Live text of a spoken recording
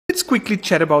Let's quickly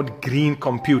chat about green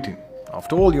computing.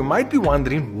 After all, you might be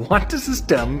wondering, what does this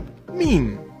term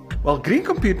mean? Well, green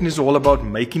computing is all about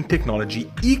making technology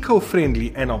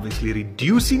eco-friendly and obviously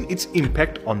reducing its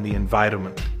impact on the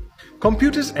environment.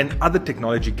 Computers and other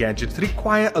technology gadgets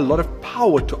require a lot of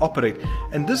power to operate,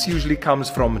 and this usually comes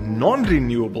from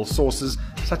non-renewable sources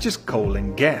such as coal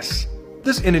and gas.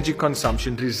 This energy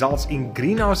consumption results in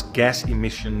greenhouse gas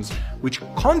emissions, which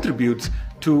contributes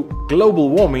to global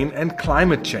warming and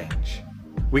climate change.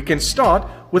 We can start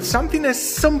with something as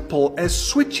simple as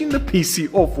switching the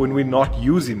PC off when we're not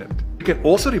using it. We can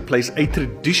also replace a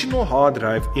traditional hard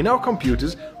drive in our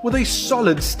computers with a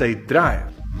solid-state drive.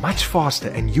 Much faster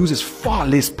and uses far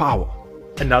less power.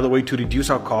 Another way to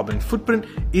reduce our carbon footprint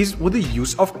is with the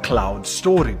use of cloud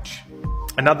storage.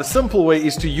 Another simple way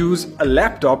is to use a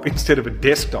laptop instead of a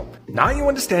desktop. Now you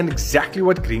understand exactly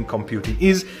what green computing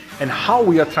is and how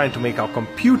we are trying to make our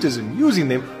computers and using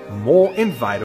them more environmentally